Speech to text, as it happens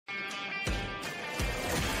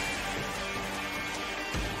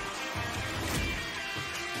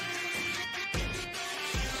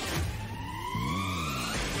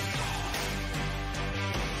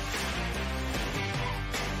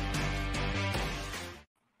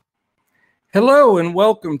Hello and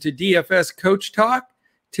welcome to DFS Coach Talk.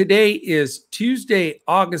 Today is Tuesday,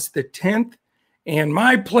 August the 10th, and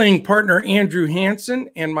my playing partner, Andrew Hansen,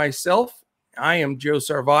 and myself, I am Joe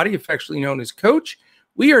Sarvati, affectionately known as Coach.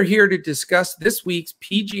 We are here to discuss this week's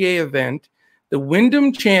PGA event, the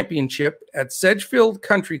Wyndham Championship at Sedgefield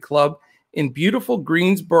Country Club in beautiful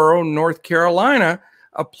Greensboro, North Carolina,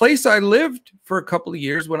 a place I lived for a couple of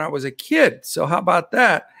years when I was a kid. So how about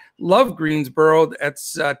that? Love Greensboro.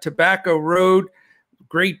 That's Tobacco Road,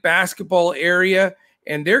 great basketball area.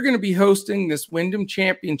 And they're going to be hosting this Wyndham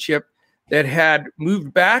Championship that had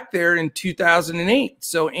moved back there in 2008.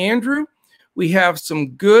 So, Andrew, we have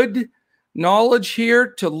some good knowledge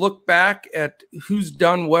here to look back at who's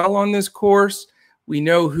done well on this course. We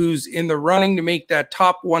know who's in the running to make that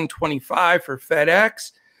top 125 for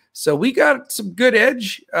FedEx. So we got some good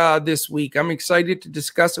edge this week. I'm excited to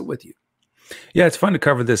discuss it with you. Yeah, it's fun to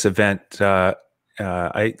cover this event. I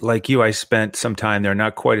like you, I spent some time there,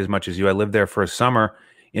 not quite as much as you. I lived there for a summer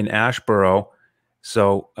in Asheboro,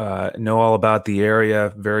 so know all about the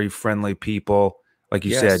area, very friendly people. Like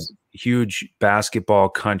you said, huge basketball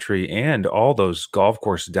country and all those golf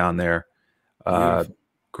courses down there.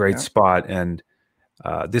 Great spot. And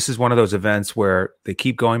this is one of those events where they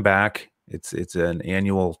keep going back. It's an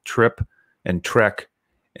annual trip and trek.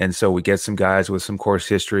 And so we get some guys with some course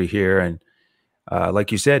history here. And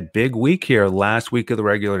like you said, big week here, last week of the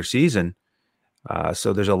regular season.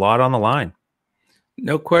 So there's a lot on the line.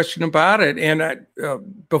 No question about it. And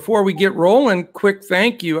before we get rolling, quick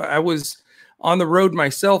thank you. I was on the road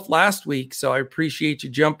myself last week, so I appreciate you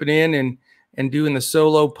jumping in and doing the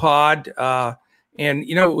solo pod. And,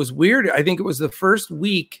 you know, it was weird. I think it was the first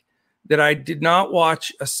week that I did not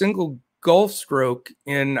watch a single golf stroke.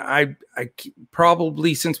 And I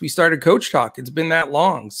probably since we started Coach Talk, it's been that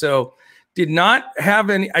long. So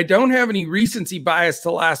I don't have any recency bias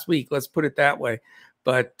to last week. Let's put it that way.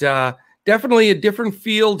 But definitely a different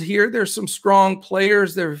field here. There's some strong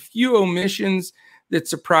players. There are a few omissions that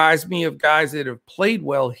surprised me of guys that have played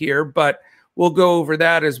well here, but we'll go over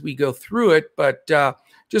that as we go through it. But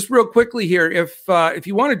just real quickly here, if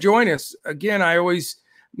you want to join us, again, I always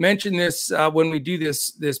mention this when we do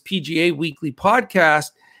this PGA weekly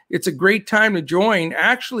podcast. It's a great time to join.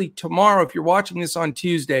 Actually, tomorrow, if you're watching this on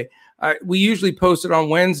Tuesday, we usually post it on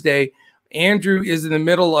Wednesday. Andrew is in the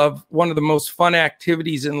middle of one of the most fun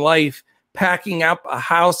activities in life, packing up a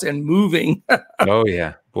house and moving. Oh,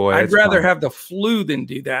 yeah. Boy, I'd rather have the flu than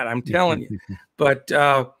do that, I'm telling you. But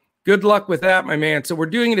good luck with that, my man. So we're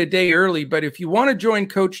doing it a day early, but if you want to join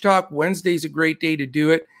Coach Talk, Wednesday's a great day to do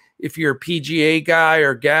it if you're a PGA guy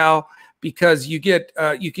or gal, because you can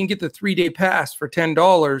get the 3-day pass for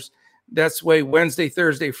 $10. That's way Wednesday,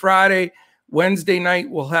 Thursday, Friday. Wednesday night,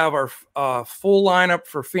 we'll have our full lineup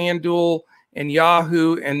for Fanduel and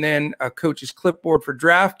Yahoo, and then a coach's clipboard for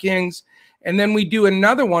Draftkings. And then we do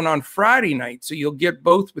another one on Friday night. So you'll get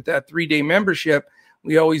both with that 3-day membership.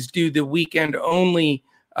 We always do the weekend only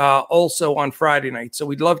also on Friday night. So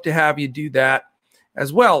we'd love to have you do that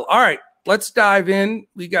as well. All right, let's dive in.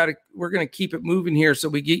 We're going to keep it moving here so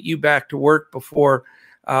we get you back to work before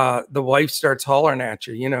the wife starts hollering at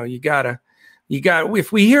you. You know, you got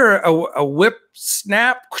if we hear a whip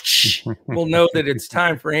snap, we'll know that it's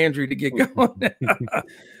time for Andrew to get going.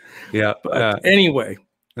 Yeah. Anyway.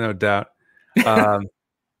 No doubt.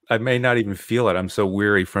 I may not even feel it. I'm so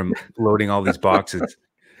weary from loading all these boxes.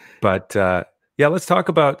 But yeah, let's talk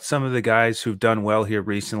about some of the guys who've done well here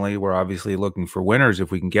recently. We're obviously looking for winners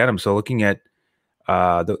if we can get them. So looking at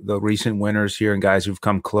the recent winners here and guys who've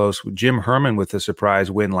come close. Jim Herman with a surprise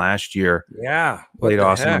win last year. Yeah. Played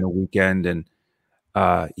awesome on the weekend. And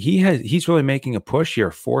he's really making a push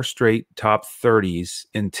here, 4 straight top 30s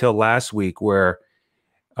until last week where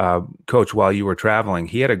Coach, while you were traveling,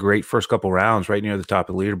 he had a great first couple rounds right near the top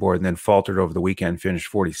of the leaderboard and then faltered over the weekend,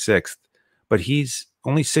 finished 46th. But he's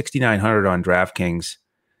only 6,900 on DraftKings,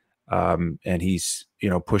 and he's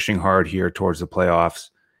pushing hard here towards the playoffs.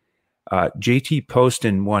 JT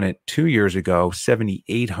Poston won it 2 years ago,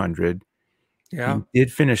 7,800. Yeah, he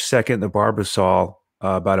did finish second in the Barbasol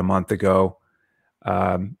about a month ago.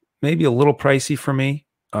 Maybe a little pricey for me.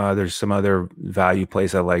 There's some other value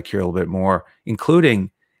plays I like here a little bit more, including,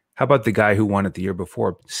 how about the guy who won it the year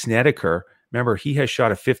before, Snedeker? Remember, he has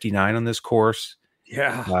shot a 59 on this course.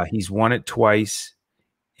 Yeah. He's won it twice,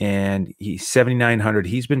 and he's 7,900.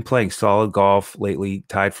 He's been playing solid golf lately,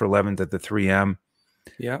 tied for 11th at the 3M.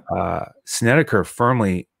 Yeah. Snedeker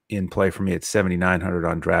firmly in play for me at 7,900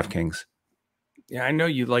 on DraftKings. Yeah, I know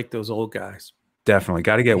you like those old guys. Definitely.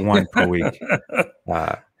 Got to get one per week.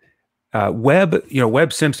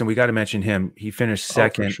 Webb Simpson, we got to mention him. He finished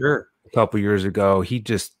second. Oh, for sure. couple years ago. He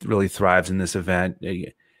just really thrives in this event.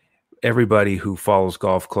 Everybody who follows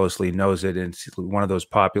golf closely knows it. And it's one of those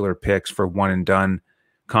popular picks for one and done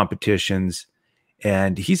competitions.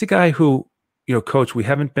 And he's a guy who, Coach, we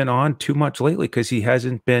haven't been on too much lately because he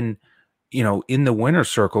hasn't been, in the winner's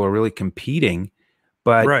circle or really competing.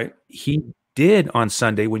 But Right. he did on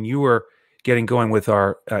Sunday when you were getting going with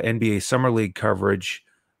our NBA Summer League coverage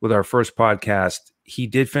with our first podcast. He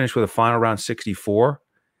did finish with a final round 64.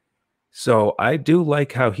 So I do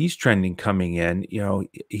like how he's trending coming in.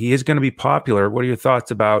 He is going to be popular. What are your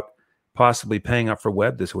thoughts about possibly paying up for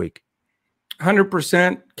Webb this week?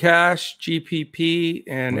 100% cash, GPP,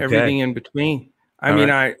 and everything in between. I mean,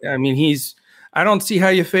 I don't see how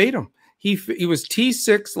you fade him. He was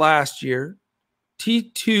T6 last year,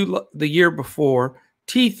 T2 the year before,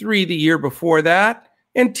 T3 the year before that,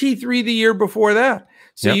 and T3 the year before that.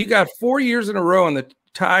 So you got 4 years in a row and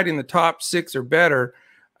tied in the top 6 or better.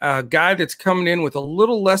 A guy that's coming in with a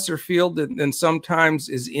little lesser field than sometimes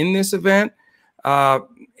is in this event.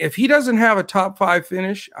 If he doesn't have a top 5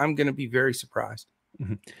 finish, I'm going to be very surprised.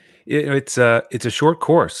 Mm-hmm. It's a short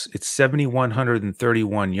course. It's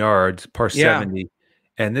 7,131 yards, par 70.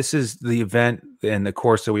 And this is the event and the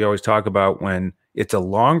course that we always talk about when it's a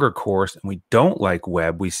longer course and we don't like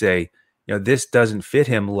Webb. We say, this doesn't fit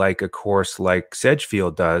him like a course like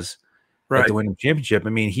Sedgefield does at the Wyndham Championship. I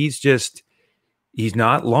mean, he's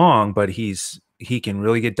not long, but he can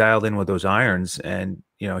really get dialed in with those irons, and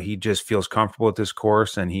he just feels comfortable at this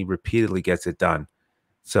course, and he repeatedly gets it done.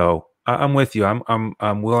 So I'm with you.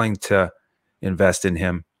 I'm willing to invest in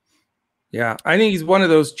him. Yeah, I think he's one of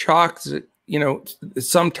those chalks that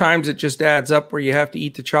sometimes it just adds up where you have to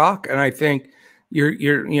eat the chalk, and I think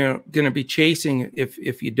you're going to be chasing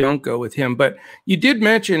if you don't go with him. But you did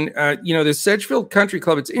mention the Sedgefield Country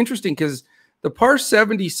Club. It's interesting because the par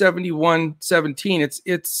 70, 71, 17,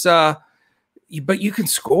 it's but you can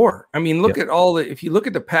score. I mean, look at if you look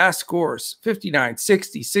at the past scores, 59,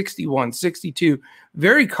 60, 61, 62,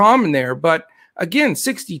 very common there. But again,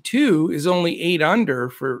 62 is only 8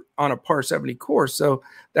 under on a par 70 course. So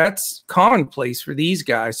that's commonplace for these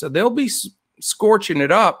guys. So they'll be scorching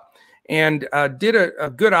it up, and did a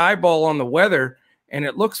good eyeball on the weather, and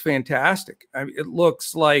it looks fantastic. I mean, it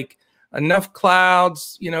looks like enough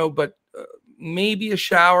clouds, but maybe a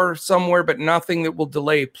shower somewhere, but nothing that will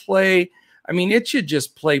delay play. I mean, it should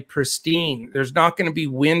just play pristine. There's not going to be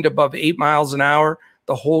wind above 8 miles an hour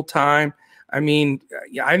the whole time. I mean,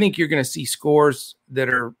 I think you're going to see scores that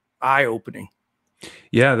are eye-opening.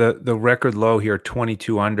 Yeah, the record low here,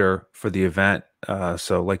 22 under for the event.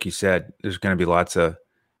 So like you said, there's going to be lots of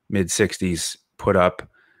mid-60s put up,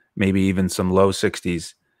 maybe even some low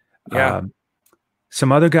 60s. Yeah.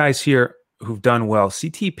 Some other guys here who've done well.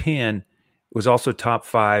 CT Pan was also top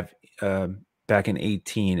 5 back in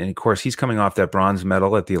 18. And of course, he's coming off that bronze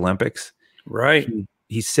medal at the Olympics. Right.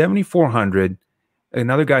 He's 7,400.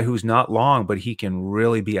 Another guy who's not long, but he can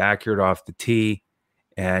really be accurate off the tee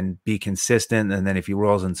and be consistent. And then if he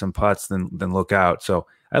rolls in some putts, then look out. So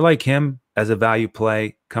I like him as a value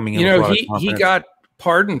play coming in. He got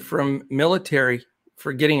pardoned from military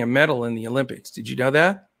for getting a medal in the Olympics. Did you know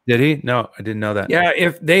that? Did he? No, I didn't know that. Yeah.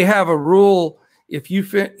 If they have a rule, if you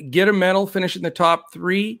get a medal, finish in the top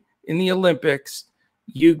 3 in the Olympics,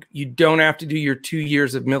 you don't have to do your 2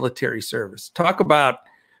 years of military service. Talk about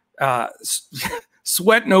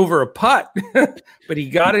sweating over a putt, but he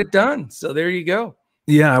got it done. So there you go.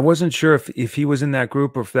 Yeah, I wasn't sure if he was in that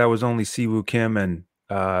group or if that was only Siwoo Kim and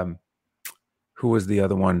who was the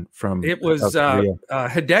other one from? It was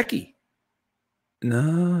Hideki.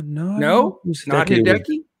 No, not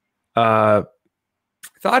Hideki. I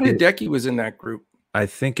thought Hideki was in that group. I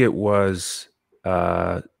think it was.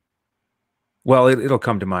 Well, it'll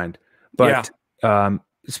come to mind. But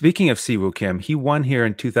speaking of Siwoo Kim, he won here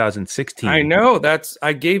in 2016. I know.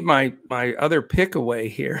 I gave my other pick away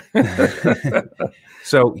here.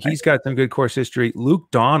 So he's got some good course history. Luke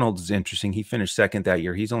Donald is interesting. He finished second that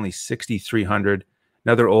year. He's only 6,300.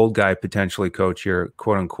 Another old guy, potentially, coach here,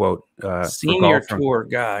 quote unquote. Senior tour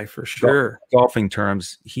guy for sure. Golfing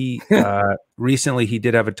terms. He recently he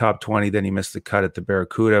did have a top 20. Then he missed the cut at the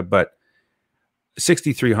Barracuda, but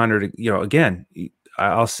 6,300. Again,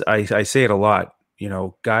 I say it a lot.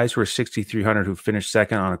 Guys who are 6,300 who finished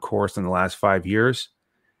second on a course in the last 5 years.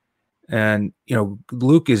 And,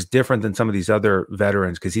 Luke is different than some of these other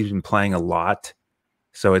veterans because he's been playing a lot.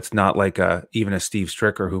 So it's not like even a Steve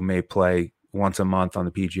Stricker who may play once a month on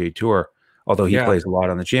the PGA Tour, although he plays a lot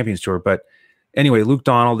on the Champions Tour. But anyway, Luke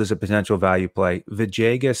Donald is a potential value play.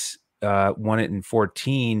 Villegas won it in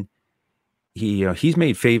 14. He's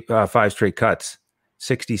made 5 straight cuts,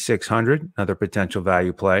 6,600, another potential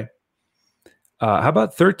value play. How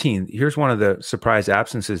about 13? Here's one of the surprise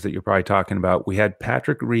absences that you're probably talking about. We had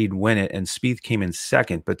Patrick Reed win it, and Spieth came in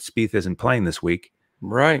second, but Spieth isn't playing this week.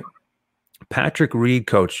 Right. Patrick Reed,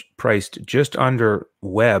 coach, priced just under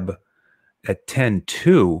Webb at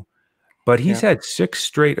 10-2, but he's had 6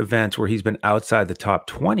 straight events where he's been outside the top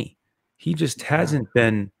 20. He just hasn't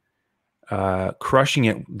been crushing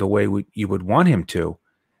it the way you would want him to.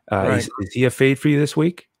 Right. Is he a fade for you this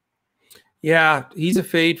week? Yeah, he's a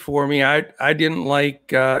fade for me. I didn't like,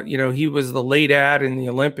 he was the late ad in the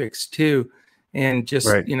Olympics too, and just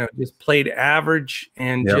just played average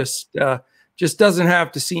and just doesn't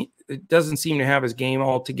have to see. It doesn't seem to have his game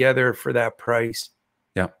all together for that price.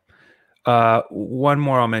 Yeah. One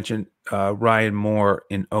more I'll mention. Ryan Moore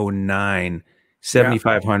in 09,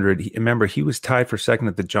 7,500. Remember, he was tied for second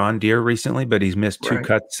at the John Deere recently, but he's missed 2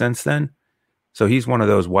 cuts since then. So he's one of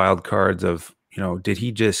those wild cards of, did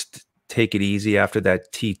he just take it easy after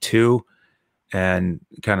that T2 and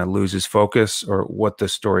kind of lose his focus, or what the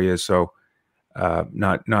story is? So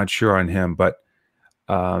not sure on him, but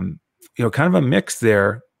kind of a mix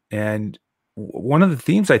there. And one of the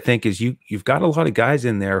themes, I think, is you've got a lot of guys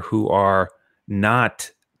in there who are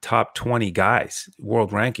not top 20 guys,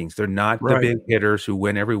 world rankings. They're not the big hitters who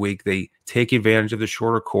win every week. They take advantage of the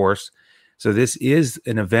shorter course. So this is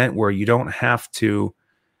an event where you don't have to,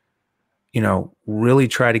 really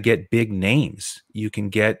try to get big names. You can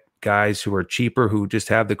get guys who are cheaper, who just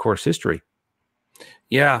have the course history.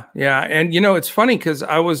 Yeah. And it's funny because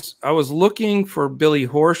I was looking for Billy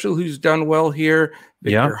Horschel, who's done well here,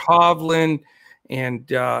 Victor Hovland,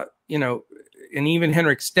 and and even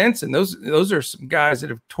Henrik Stenson. Those are some guys that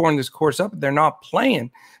have torn this course up. They're not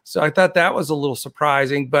playing, so I thought that was a little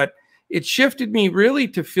surprising. But it shifted me really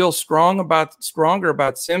to feel stronger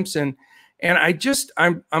about Simpson. And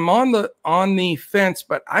I'm on the fence,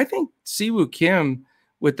 but I think Siwoo Kim,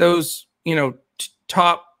 with those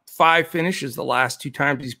top 5 finishes the last 2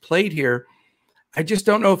 times he's played here, I just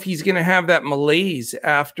don't know if he's going to have that malaise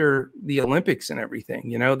after the Olympics and everything.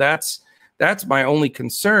 That's my only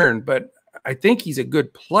concern. But I think he's a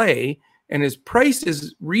good play, and his price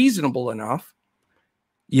is reasonable enough.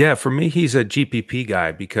 Yeah, for me, he's a GPP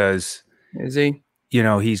guy because is he?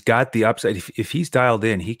 He's got the upside. If he's dialed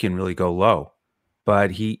in, he can really go low.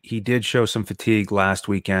 But he did show some fatigue last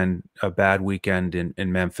weekend, a bad weekend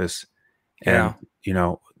in Memphis. And,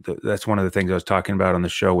 that's one of the things I was talking about on the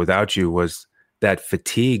show without you, was that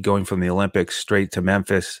fatigue going from the Olympics straight to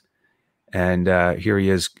Memphis. And here he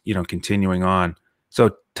is, continuing on.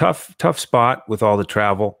 So tough spot with all the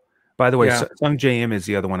travel. By the way, Sung J M is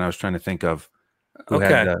the other one I was trying to think of, who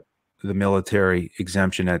had the military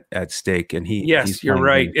exemption at stake, and you're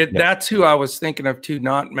right. That's who I was thinking of too,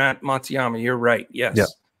 not Matt Matsuyama. You're right. Yes. Yeah.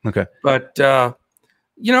 Okay. But I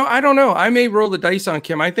don't know. I may roll the dice on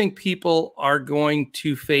Kim. I think people are going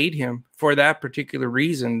to fade him for that particular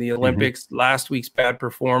reason. The Olympics, last week's bad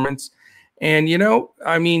performance, and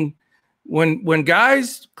when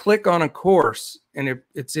guys click on a course and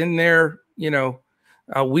it's in their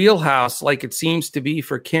wheelhouse, like it seems to be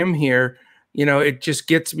for Kim here. It just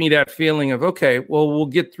gets me that feeling of, okay, well, we'll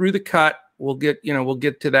get through the cut. We'll get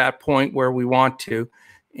to that point where we want to,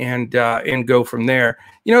 and go from there.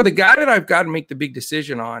 The guy that I've got to make the big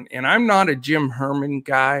decision on, and I'm not a Jim Herman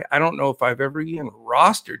guy. I don't know if I've ever even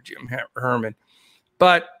rostered Jim Herman,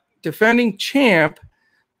 but defending champ,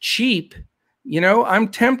 cheap, I'm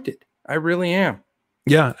tempted. I really am.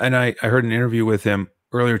 Yeah. And I heard an interview with him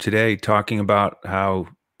earlier today talking about how,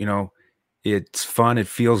 it's fun. It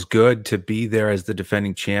feels good to be there as the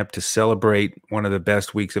defending champ, to celebrate one of the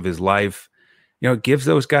best weeks of his life. It gives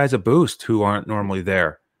those guys a boost who aren't normally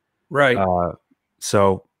there. Right.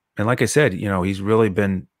 So, and like I said, he's really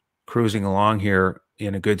been cruising along here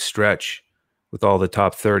in a good stretch with all the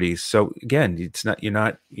top 30s. So again, you're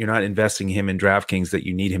not investing him in DraftKings that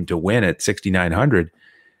you need him to win at 6,900.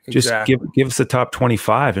 Exactly. Just give us the top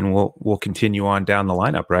 25 and we'll continue on down the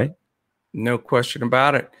lineup, right? No question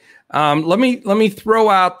about it. Let me throw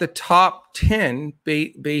out the top 10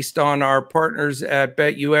 based on our partners at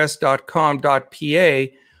betus.com.pa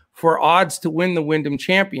for odds to win the Wyndham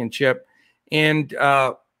Championship. And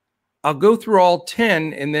I'll go through all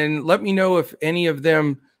 10 and then let me know if any of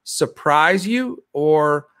them surprise you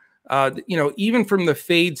or, even from the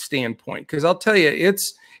fade standpoint. Because I'll tell you,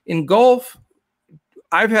 it's in golf,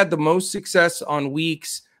 I've had the most success on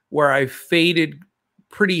weeks where I've faded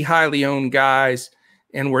pretty highly owned guys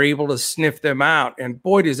and we're able to sniff them out. And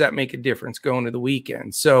boy, does that make a difference going to the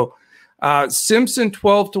weekend. So Simpson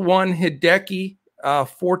 12-1, Hideki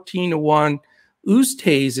 14-1,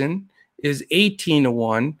 Oosthuizen is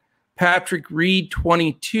 18-1, Patrick Reed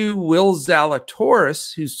 22, Will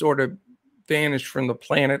Zalatoris, who's sort of vanished from the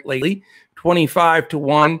planet lately,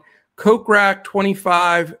 25-1. Kokrak,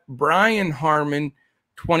 25. Brian Harmon,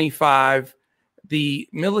 25. The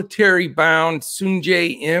military-bound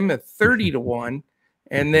Sunjae Im at 30-1.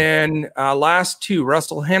 And then last two,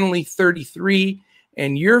 Russell Henley, 33.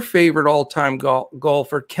 And your favorite all-time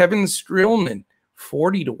golfer, Kevin Streelman,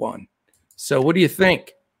 40-1. So what do you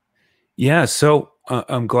think? Yeah, so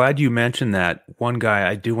I'm glad you mentioned that. One guy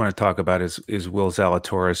I do want to talk about is Will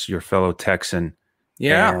Zalatoris, your fellow Texan.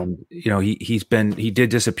 Yeah. And he did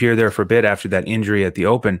disappear there for a bit after that injury at the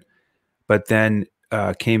Open, but then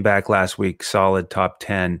came back last week, solid top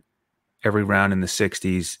 10 every round in the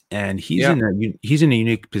 60s, and he's in a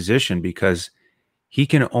unique position because he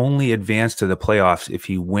can only advance to the playoffs if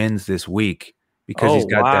he wins this week, because he's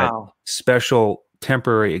got that special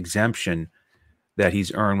temporary exemption that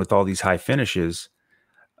he's earned with all these high finishes.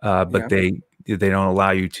 But they don't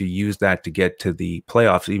allow you to use that to get to the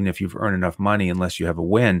playoffs, even if you've earned enough money, unless you have a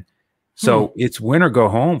win. So it's win or go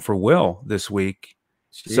home for Will this week.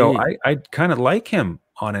 Gee. So I kind of like him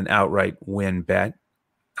on an outright win bet,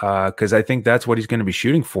 because I think that's what he's going to be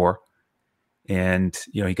shooting for. And,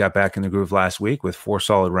 he got back in the groove last week with 4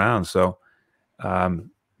 solid rounds. So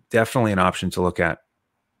definitely an option to look at.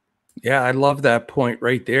 Yeah, I love that point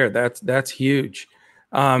right there. That's huge.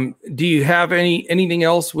 Do you have anything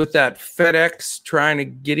else with that FedEx trying to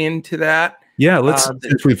get into that? Yeah,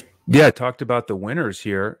 since we've talked about the winners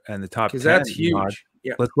here and the top 10. Because that's huge.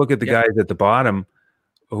 Let's look at the guys at the bottom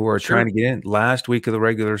who are trying to get in. Last week of the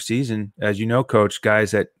regular season, as you know, Coach,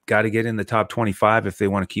 guys that got to get in the top 25 if they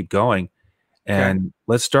want to keep going. And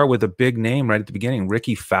let's start with a big name right at the beginning,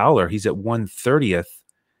 Ricky Fowler. He's at 130th.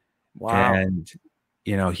 Wow. And,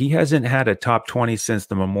 he hasn't had a top 20 since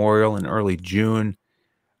the Memorial in early June.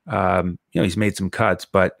 He's made some cuts,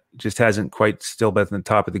 but just hasn't quite still been at the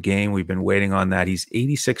top of the game. We've been waiting on that. He's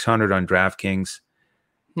 8,600 on DraftKings.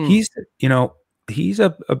 He's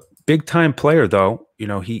a big time player though.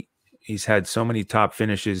 He's had so many top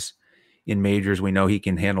finishes in majors. We know he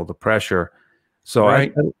can handle the pressure. So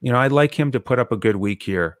I'd like him to put up a good week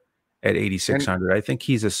here at 8,600. I think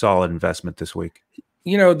he's a solid investment this week.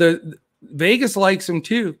 The Vegas likes him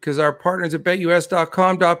too, because our partners at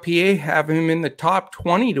betus.com.pa have him in the top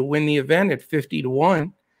 20 to win the event at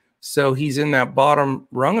 50-1. So he's in that bottom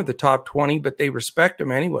rung of the top 20, but they respect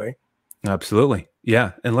him anyway. Absolutely.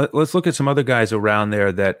 Yeah. And let's look at some other guys around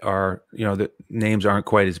there that are, the names aren't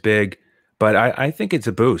quite as big, but I think it's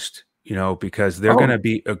a boost, because they're going to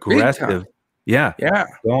be aggressive. Yeah.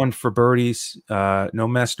 Going for birdies, no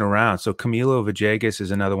messing around. So Camilo Villegas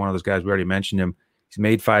is another one of those guys. We already mentioned him. He's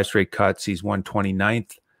made 5 straight cuts. He's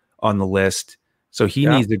 129th on the list. So he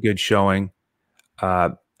needs a good showing.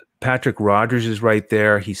 Patrick Rogers is right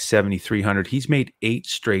there. He's 7,300. He's made 8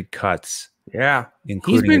 straight cuts. Yeah.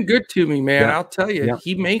 He's been good to me, man. I'll tell you,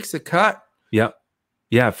 he makes a cut. Yeah.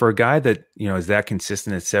 Yeah. For a guy that, is that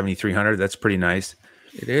consistent at 7,300, that's pretty nice.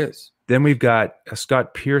 It is. Then we've got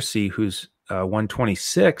Scott Piercy, who's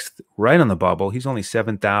 126th, right on the bubble. He's only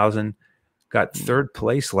 7,000, got 3rd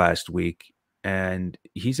place last week. And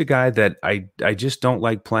he's a guy that I just don't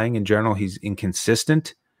like playing in general. He's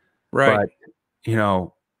inconsistent, right?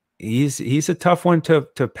 But he's a tough one to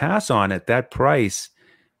pass on at that price,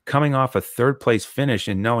 coming off a 3rd place finish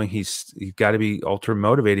and knowing he's got to be ultra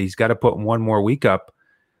motivated. He's got to put one more week up.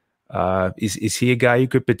 Is he a guy you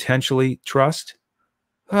could potentially trust?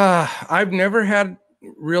 I've never had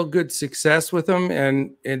real good success with him,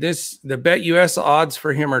 and the BetUS odds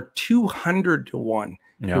for him are 200-1.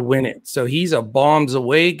 To win it. So he's a bombs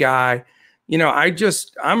away guy.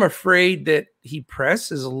 I'm afraid that he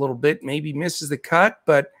presses a little bit, maybe misses the cut,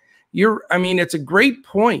 but it's a great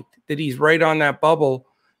point that he's right on that bubble.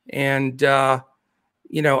 And, I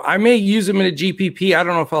may use him in a GPP. I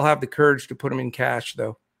don't know if I'll have the courage to put him in cash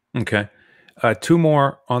though. Okay. 2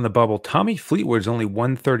 more on the bubble. Tommy Fleetwood's only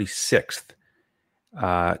 136th,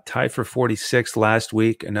 tied for 46th last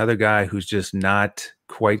week. Another guy who's just not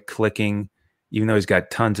quite clicking, even though he's got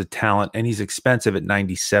tons of talent, and he's expensive at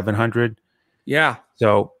 9,700. Yeah.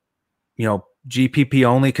 So, GPP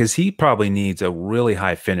only, because he probably needs a really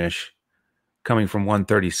high finish coming from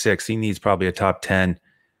 136. He needs probably a top 10.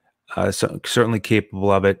 So certainly capable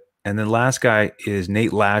of it. And then last guy is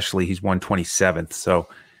Nate Lashley. He's 127th. So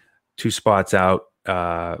 2 spots out,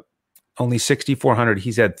 only 6,400.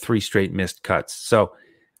 He's had 3 straight missed cuts. So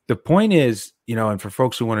the point is, and for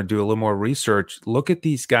folks who want to do a little more research, look at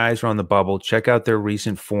these guys who are on the bubble, check out their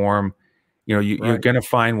recent form. You're going to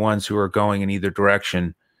find ones who are going in either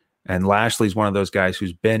direction. And Lashley's one of those guys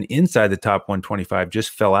who's been inside the top 125,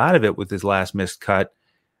 just fell out of it with his last missed cut.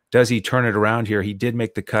 Does he turn it around here? He did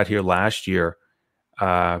make the cut here last year.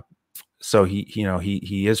 So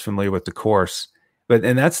he is familiar with the course.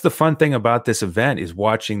 And that's the fun thing about this event is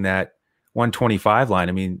watching that 125 line.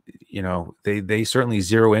 I mean, they certainly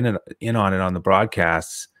zero in on it on the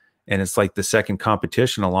broadcasts, and it's like the second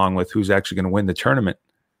competition along with who's actually going to win the tournament.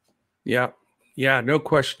 Yeah. Yeah, no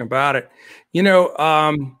question about it.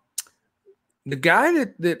 The guy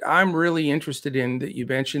that I'm really interested in that you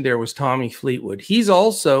mentioned there was Tommy Fleetwood. He's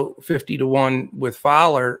also 50-1 with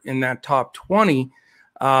Fowler in that top 20.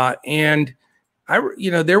 And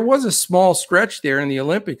there was a small stretch there in the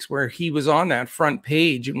Olympics where he was on that front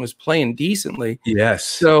page and was playing decently. Yes.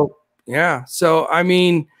 So, yeah. So, I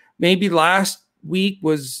mean, maybe last week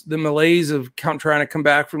was the malaise of trying to come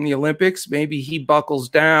back from the Olympics. Maybe he buckles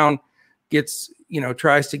down,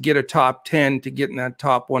 tries to get a top 10 to get in that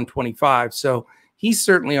top 125. So he's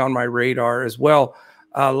certainly on my radar as well.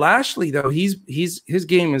 Lashley, though, his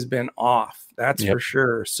game has been off. That's for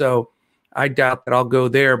sure. So I doubt that I'll go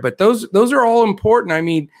there. But those are all important. I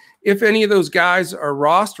mean, if any of those guys are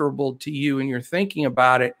rosterable to you and you're thinking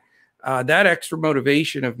about it, that extra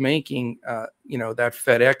motivation of making, that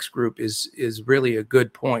FedEx group is really a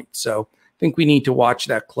good point. So I think we need to watch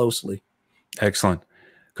that closely. Excellent.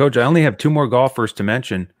 Coach, I only have two more golfers to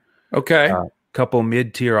mention. Okay. A couple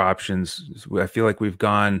mid-tier options. I feel like we've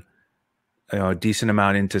gone a decent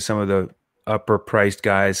amount into some of the upper-priced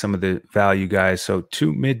guys, some of the value guys. So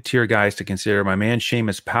two mid-tier guys to consider. My man,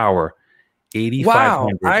 Seamus Power, 8,500. Wow,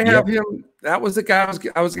 I have him. That was the guy I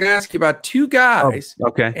was going to ask you about. Two guys. Oh,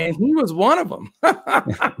 okay. And he was one of them.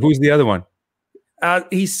 Who's the other one?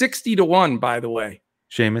 He's 60-1, by the way.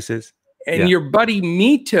 Seamus is? And your buddy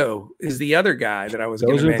Mito is the other guy that I was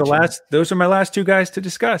going to mention. Those are my last two guys to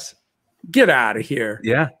discuss. Get out of here.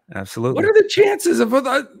 Yeah, absolutely. What are the chances of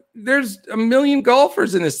there's a million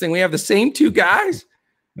golfers in this thing? We have the same two guys.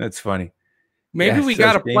 That's funny. Maybe we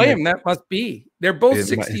got to play them. That must be. They're both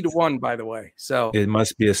 60-1, by the way. So it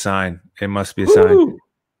must be a sign. It must be a sign.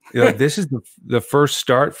 This is the first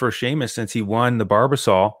start for Seamus since he won the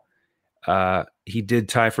Barbasol. He did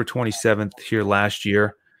tie for 27th here last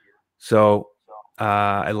year. So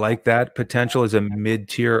I like that potential as a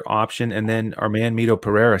mid-tier option. And then our man Mito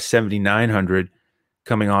Pereira, 7,900,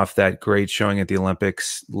 coming off that great showing at the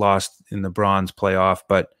Olympics, lost in the bronze playoff,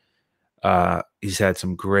 but he's had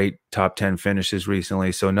some great top 10 finishes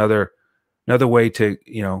recently. So another way to,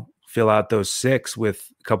 fill out those six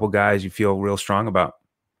with a couple guys you feel real strong about.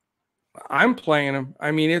 I'm playing them. I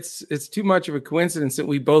mean, it's too much of a coincidence that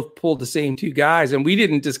we both pulled the same two guys and we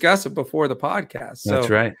didn't discuss it before the podcast. So, that's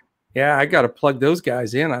right. Yeah, I got to plug those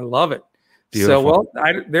guys in. I love it. Beautiful.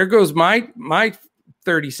 So, there goes my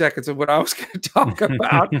 30 seconds of what I was going to talk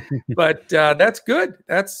about. But that's good.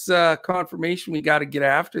 That's confirmation we got to get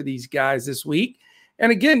after these guys this week.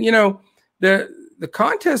 And again, the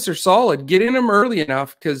contests are solid. Get in them early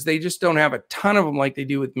enough because they just don't have a ton of them like they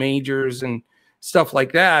do with majors and stuff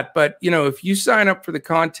like that. But, if you sign up for the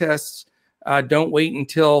contests, don't wait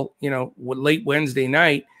until, late Wednesday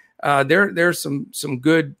night. There's some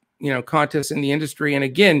good contests in the industry. And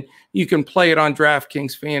again, you can play it on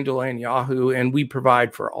Draftkings, Fanduel, and Yahoo, and we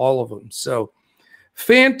provide for all of them. So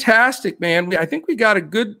fantastic, man. I think we got a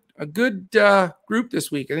good group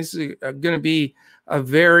this week. And this is going to be a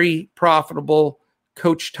very profitable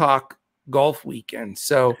Coach Talk golf weekend.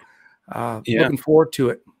 So looking forward to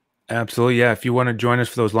it. Absolutely. Yeah. If you want to join us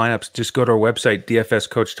for those lineups, just go to our website,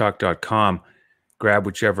 dfscoachtalk.com. Grab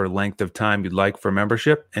whichever length of time you'd like for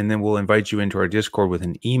membership, and then we'll invite you into our Discord with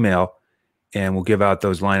an email, and we'll give out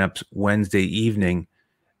those lineups Wednesday evening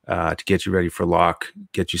to get you ready for lock,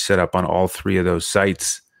 get you set up on all three of those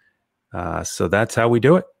sites. So that's how we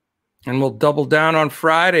do it. And we'll double down on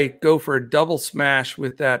Friday, go for a double smash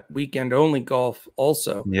with that weekend-only golf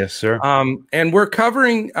also. Yes, sir. And we're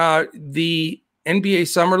covering the NBA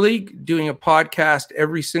Summer League, doing a podcast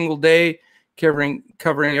every single day, covering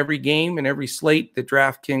every game and every slate that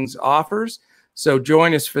DraftKings offers. So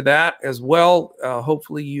join us for that as well.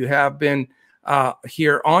 Hopefully you have been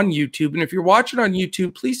here on YouTube. And if you're watching on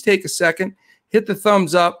YouTube, please take a second, hit the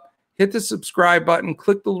thumbs up, hit the subscribe button,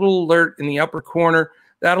 click the little alert in the upper corner.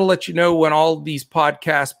 That'll let you know when all of these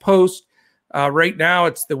podcasts post. Right now,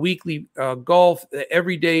 it's the weekly golf, the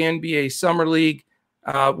everyday NBA Summer League.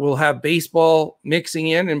 We'll have baseball mixing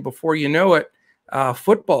in, and before you know it,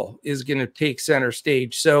 football is going to take center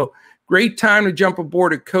stage. So great time to jump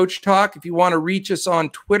aboard at Coach Talk. If you want to reach us on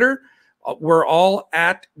Twitter, we're all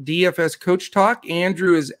at DFS Coach Talk.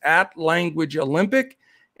 Andrew is at Language Olympic,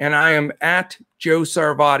 and I am at Joe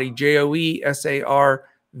Sarvadi,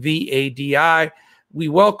 JoeSarvadi. We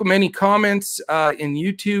welcome any comments in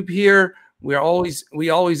YouTube here. We always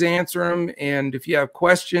answer them. And if you have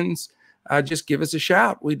questions, just give us a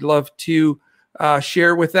shout. We'd love to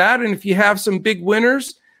share with that. And if you have some big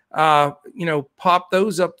winners, pop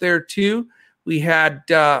those up there too. We had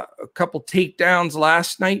a couple takedowns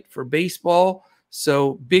last night for baseball.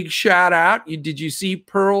 So big shout out. Did you see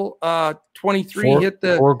Pearl 23 hit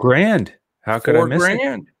the $4,000? How could I miss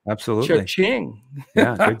it? Absolutely. Cha-ching.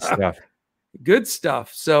 Yeah, good stuff. Good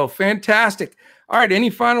stuff. So fantastic. All right. Any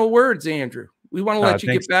final words, Andrew? We want to let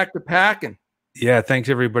you get back to packing. Yeah. Thanks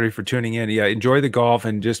everybody for tuning in. Yeah. Enjoy the golf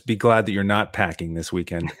and just be glad that you're not packing this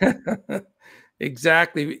weekend.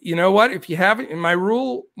 Exactly. You know what? If you haven't, in my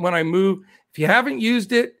rule, when I move, if you haven't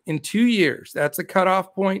used it in 2 years, that's a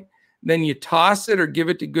cutoff point. Then you toss it or give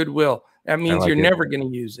it to Goodwill. That means you're never going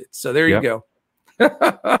to use it. So there you go.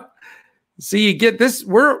 See, you get this.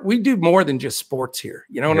 We do more than just sports here.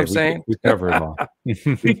 You know what I'm saying? We cover it all.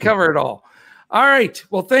 We cover it all. All right.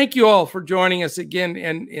 Well, thank you all for joining us again.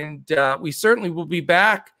 And we certainly will be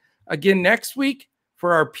back again next week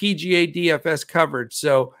for our PGA DFS coverage.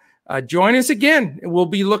 So join us again, and we'll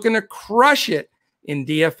be looking to crush it in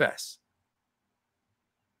DFS.